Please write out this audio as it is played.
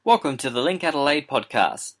Welcome to the LinkAdelaide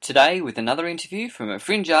podcast, today with another interview from a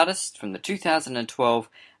fringe artist from the 2012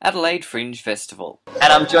 Adelaide Fringe Festival.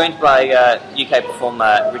 And I'm joined by UK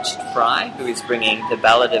performer Richard Fry, who is bringing the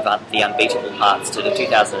Ballad of the Unbeatable Hearts to the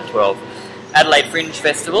 2012 Adelaide Fringe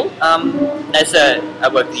Festival. There's a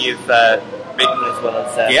work that you've written as well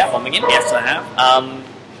as performing in. Yes, I have.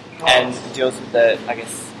 And deals with the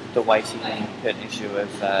weighty and pertinent issue of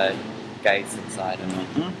gay suicide and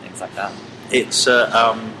things like that. It's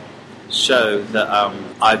a show that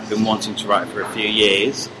I've been wanting to write for a few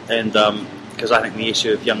years, and because I think the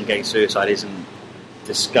issue of young gay suicide isn't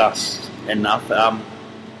discussed enough.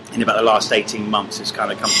 In about the last 18 months, it's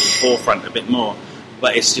kind of come to the forefront a bit more.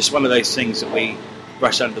 But it's just one of those things that we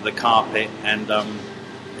brush under the carpet, and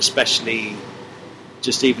especially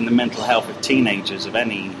just even the mental health of teenagers of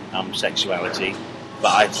any sexuality.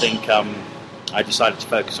 But I think I decided to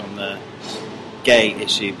focus on the gay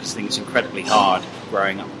issue because I think it's incredibly hard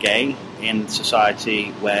growing up gay in society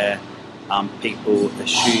where people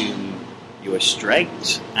assume you are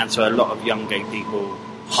straight, and so a lot of young gay people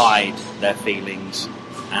hide their feelings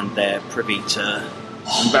and they're privy to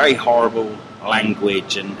some very horrible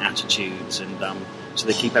language and attitudes, and so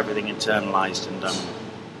they keep everything internalised, and I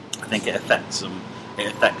think it affects them. It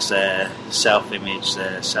affects their self-image,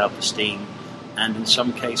 their self-esteem, and in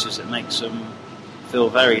some cases it makes them feel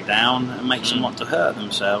very down and makes them want to hurt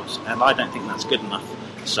themselves, and I don't think that's good enough.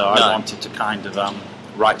 So I wanted to kind of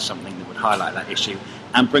write something that would highlight that issue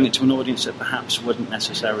and bring it to an audience that perhaps wouldn't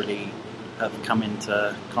necessarily have come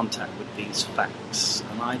into contact with these facts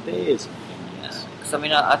and ideas. Because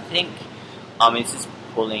I think this is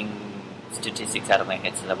pulling statistics out of my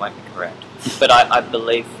head, so that won't be correct. But I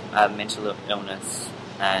believe mental illness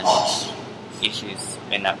and issues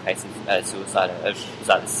in that case of suicide is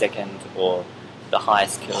either second or the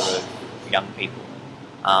highest killer of young people.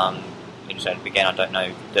 Again, I don't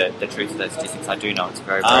know the truth of those statistics. I do know it's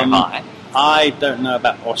very, very high. I don't know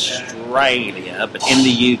about Australia, but in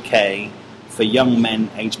the UK, for young men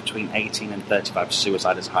aged between 18 and 35,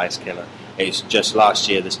 suicide is the highest killer. It's just last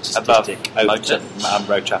year, the statistic over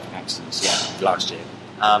road traffic accidents, last year.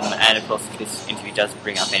 And of course, if this interview does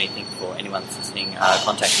bring up anything for anyone that's listening,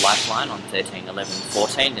 contact Lifeline on 13 11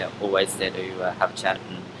 14. They're always there to have a chat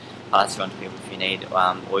and pass you on to people if you need,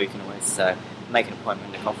 or you can always make an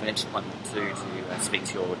appointment, a confidential appointment to speak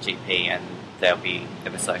to your GP, and they'll be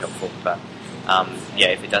ever so helpful. But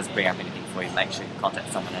if it does bring up anything for you, make sure you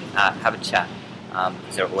contact someone and have a chat,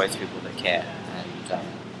 because there are always people that care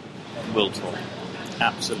and will talk.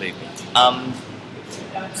 Absolutely.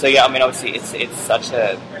 Obviously it's such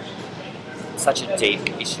a deep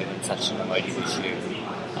issue and such an emotive issue.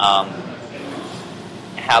 How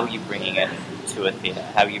are you bringing it to a theatre?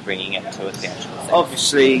 How are you bringing it to a theatrical sense?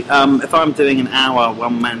 Obviously, if I'm doing an hour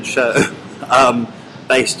one-man show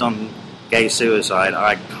based on gay suicide,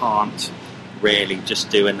 I can't really just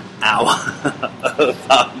do an hour of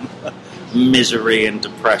misery and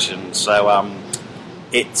depression. So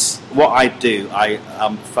it's what I do. I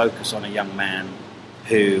focus on a young man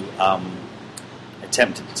who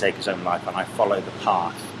attempted to take his own life, and I follow the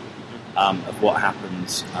path of what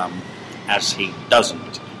happens as he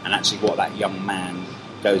doesn't, and actually what that young man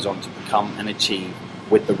goes on to become and achieve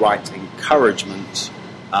with the right encouragement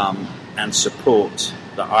and support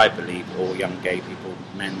that I believe all young gay people,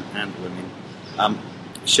 men and women,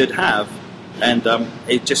 should have. And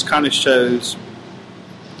it just kind of shows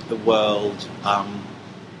the world,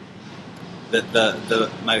 the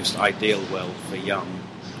most ideal world for young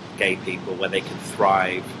gay people, where they can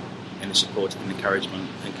thrive in a supportive and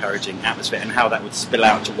encouraging atmosphere, and how that would spill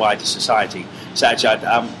out to wider society. So actually,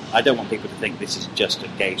 I don't want people to think this is just a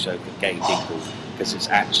gay show for gay people, because it's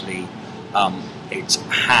actually it's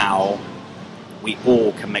how we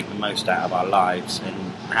all can make the most out of our lives, and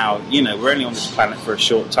how, we're only on this planet for a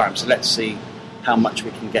short time, so let's see how much we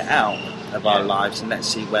can get out of our lives, and let's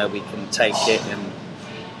see where we can take it, and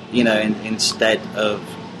instead of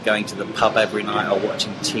going to the pub every night or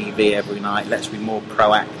watching TV every night, let's be more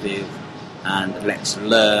proactive, and let's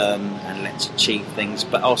learn and let's achieve things,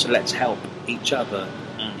 but also let's help each other.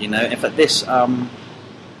 In fact, this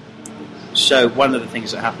show, one of the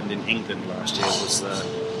things that happened in England last year was the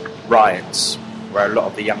riots, where a lot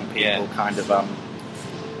of the young people kind of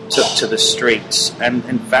took to the streets and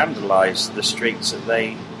vandalised the streets that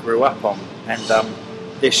they grew up on. And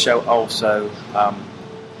this show also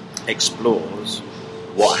explores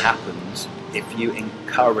what happens if you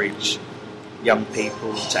encourage young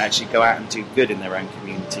people to actually go out and do good in their own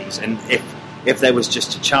communities. And if there was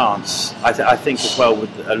just a chance, I think as well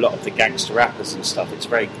with a lot of the gangster rappers and stuff, it's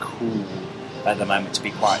very cool at the moment to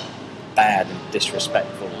be quite bad and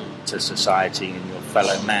disrespectful to society and your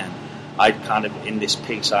fellow man. I kind of, in this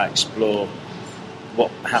piece, I explore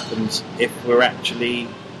what happens if we're actually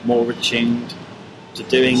more attuned to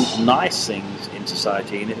doing nice things in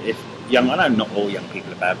society. And if I know not all young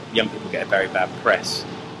people are bad. Young people get a very bad press,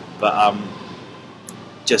 but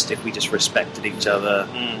just if we just respected each other,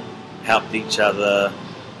 helped each other,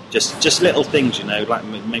 just little things, like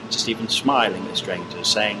maybe just even smiling at strangers,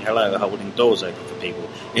 saying hello, holding doors open for people.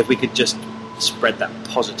 If we could just spread that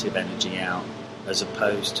positive energy out, as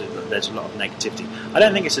opposed to there's a lot of negativity. I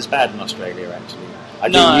don't think it's as bad in Australia, actually.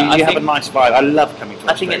 You have a nice vibe. I love coming to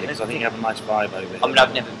Australia because I think you have a nice vibe over here. I mean,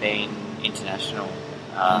 I've never been international,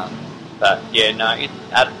 but yeah, no,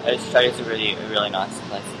 Australia's a really nice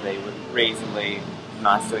place to be. We're reasonably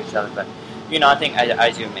nice to each other, but I think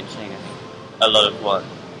as you were mentioning, I think a lot of what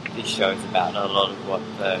this show is about, a lot of what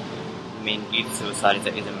youth suicide is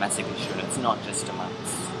a massive issue, and it's not just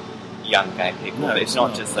amongst young gay people. No, it's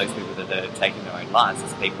not just those people that are taking their own lives.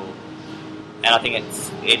 It's people, and I think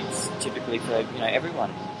it's typically for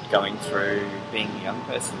everyone going through being a young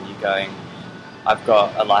person. You're going, I've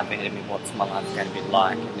got a life ahead of me. What's my life going to be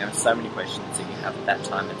like? And there are so many questions that you have at that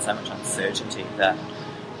time, and so much uncertainty that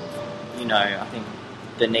I think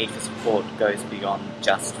the need for support goes beyond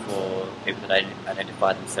just for people that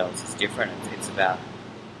identify themselves as different. It's about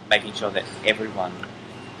making sure that everyone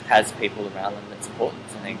has people around them that support them.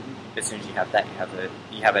 So I think as soon as you have that,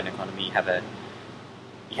 you have an economy, you have a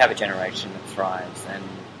generation that thrives. And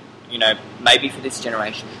maybe for this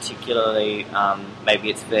generation particularly,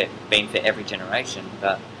 maybe it's been for every generation,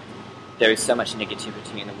 but there is so much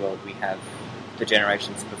negativity in the world. We have the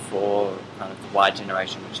generations before, kind of the Y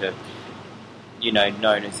generation, which are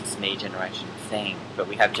known as this me generation thing, but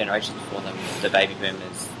we have generations before them, the baby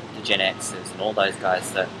boomers, the Gen Xers, and all those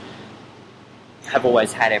guys that have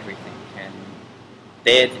always had everything, and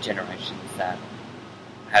they're the generations that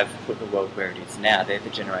have put the world where it is now. They're the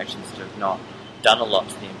generations that have not done a lot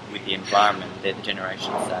with the environment. They're the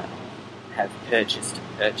generations that have purchased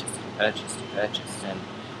and purchased and purchased and purchased, and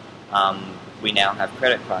we now have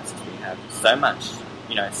credit crisis. We have so much,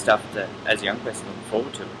 stuff that as a young person looking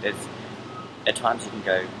forward to it. At times you can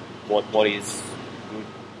go, what is good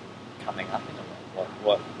coming up in the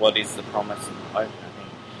world? What is the promise and the hope? I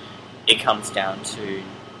think it comes down to,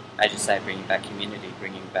 as you say, bringing back community,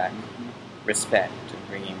 bringing back respect, and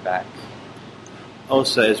bringing back...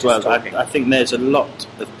 Also, as well, I think there's a lot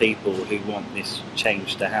of people who want this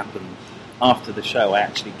change to happen. After the show, I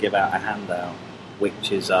actually give out a handout,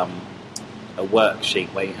 which is a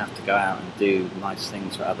worksheet where you have to go out and do nice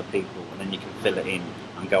things for other people, and then you can fill it in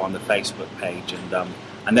and go on the Facebook page,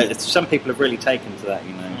 and some people have really taken to that,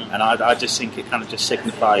 and I just think it kind of just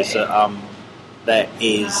signifies that there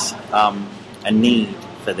is a need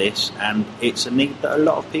for this, and it's a need that a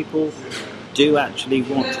lot of people do actually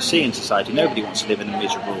want to see in society. Nobody wants to live in a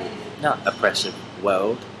miserable, oppressive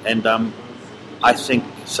world, and I think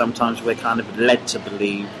sometimes we're kind of led to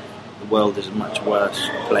believe the world is a much worse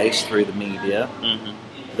place through the media.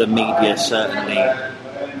 Mm-hmm. The media certainly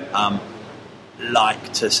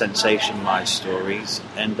like to sensationalise stories,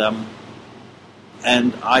 and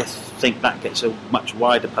I think that gets a much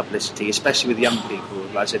wider publicity, especially with young people.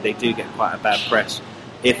 Like I said, they do get quite a bad press.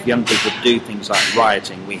 If young people do things like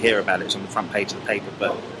rioting, we hear about it, it's on the front page of the paper,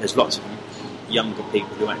 but there's lots of younger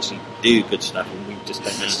people who actually do good stuff, and we just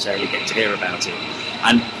don't necessarily get to hear about it.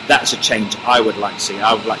 And that's a change I would like to see.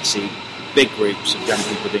 I would like to see big groups of young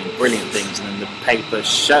people doing brilliant things, and then the paper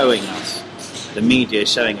showing us, the media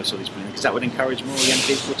showing us all these brilliant things, because that would encourage more young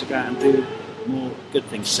people to go out and do more good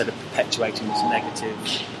things instead of perpetuating this negative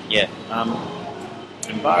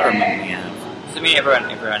environment we have. To me, everyone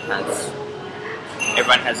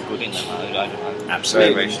has good in them. I'm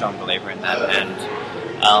Absolutely. Very, very strong believer in that, and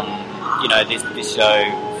this show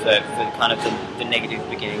for kind of the negative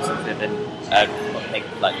beginnings and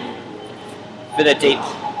for the deep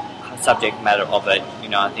subject matter of it,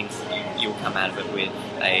 I think you'll come out of it with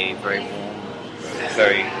a very warm,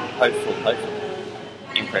 very hopeful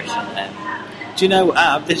impression. And do you know,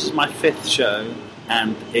 this is my 5th show,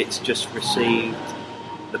 and it's just received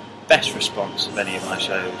the best response of any of my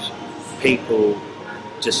shows. People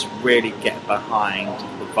just really get behind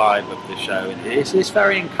the vibe of the show. It's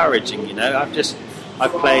very encouraging,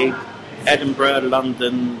 I've played Edinburgh,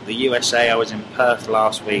 London, the USA. I was in Perth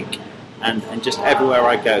last week, and just everywhere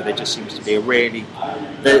I go, there just seems to be a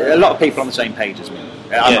lot of people on the same page as me.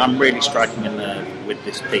 I'm really striking a nerve with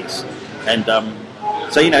this piece, and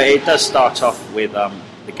so it does start off with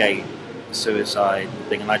the gay suicide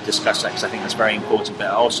thing, and I discuss that because I think that's very important, but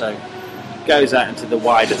it also goes out into the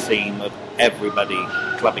wider theme of everybody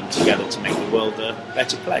clubbing together to make the world a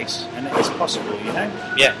better place, and it is possible, you know?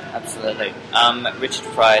 Yeah, absolutely. Richard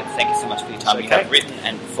Fry, thank you so much for your time. Okay. You have written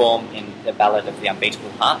and performed in the Ballad of the Unbeatable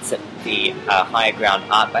Hearts at the Higher Ground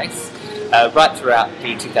Art Base. Right throughout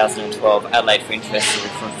the 2012 Adelaide Fringe Festival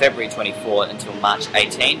from February 24 until March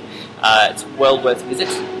 18. It's well worth a visit.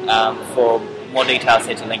 For more details,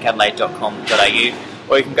 head to LinkAdelaide.com.au,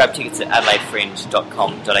 or you can grab tickets at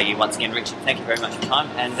adelaidefringe.com.au. Once again, Richard, thank you very much for your time,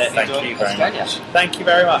 and enjoy Australia. Thank you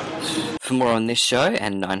very much. For more on this show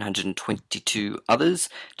and 922 others,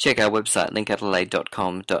 check our website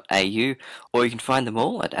linkadelaide.com.au, or you can find them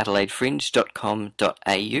all at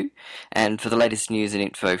adelaidefringe.com.au. And for the latest news and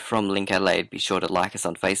info from Link Adelaide, be sure to like us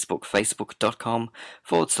on Facebook,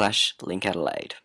 facebook.com/LinkAdelaide.